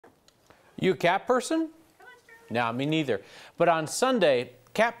You a cat person? No, me neither. But on Sunday,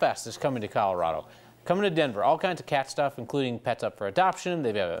 Cat Fest is coming to Colorado. Coming to Denver. All kinds of cat stuff, including pets up for adoption.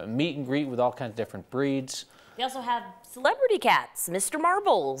 They've got a meet and greet with all kinds of different breeds. They also have celebrity cats, Mr.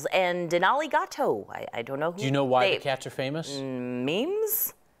 Marbles and Denali Gatto. I don't know who. Do you know why the cats are famous?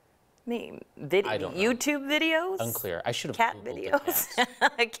 Memes? I don't know. YouTube videos? Unclear. I should have Cat Googled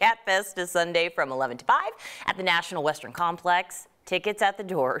videos. Cat Fest is Sunday from 11 to 5 at the National Western Complex. Tickets at the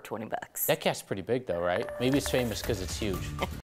door are $20. That cat's pretty big though, right? Maybe it's famous because it's huge.